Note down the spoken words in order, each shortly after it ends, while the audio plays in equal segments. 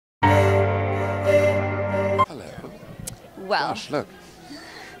well. Gosh, look.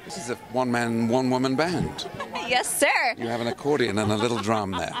 This is a one-man, one-woman band. Yes, sir. You have an accordion and a little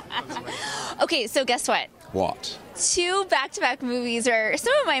drum there. Okay, so guess what? What? 2 back-to-back movies are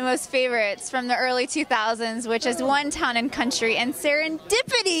some of my most favorites from the early 2000s, which is One Town and Country and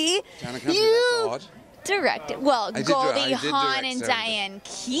Serendipity. Town and Country, that's odd. Directed. Well, I did Goldie direct Hawn and Serendipity. Diane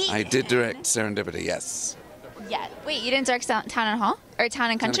Keaton. I did direct Serendipity, yes. Yeah. Wait, you didn't direct Town and Hall? Or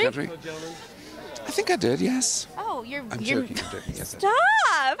Town and Country? Town and Country? I think I did, yes. Oh, you're... I'm joking, yes. Stop!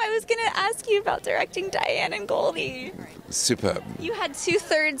 I was going to ask you about directing Diane and Goldie. Superb. You had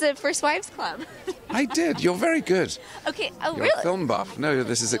 2/3 of First Wives Club. I did. You're very good. Okay, oh, You're really? a film buff. No,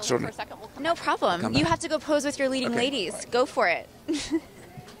 this is extraordinary. No problem. You have to go pose with your leading Okay. ladies. Go for it.